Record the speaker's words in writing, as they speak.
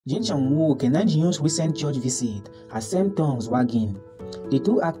Chang Wook and Hyun's recent church visit has sent tongues wagging. The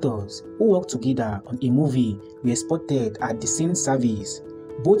two actors, who worked together on a movie, were spotted at the same service,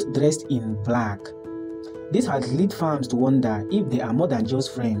 both dressed in black. This has led fans to wonder if they are more than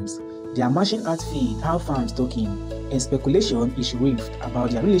just friends. Their matching outfit have fans talking, and speculation is rife about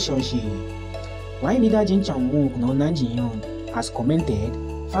their relationship. While neither Chang Wook nor Hyun has commented,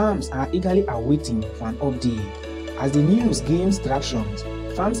 fans are eagerly awaiting for an update. As the news gains traction,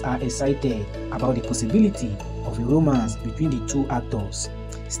 fans are excited about the possibility of a romance between the two actors.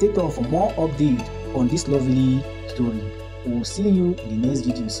 Stay tuned for more updates on this lovely story. We will see you in the next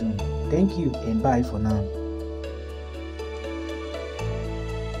video soon. Thank you and bye for now.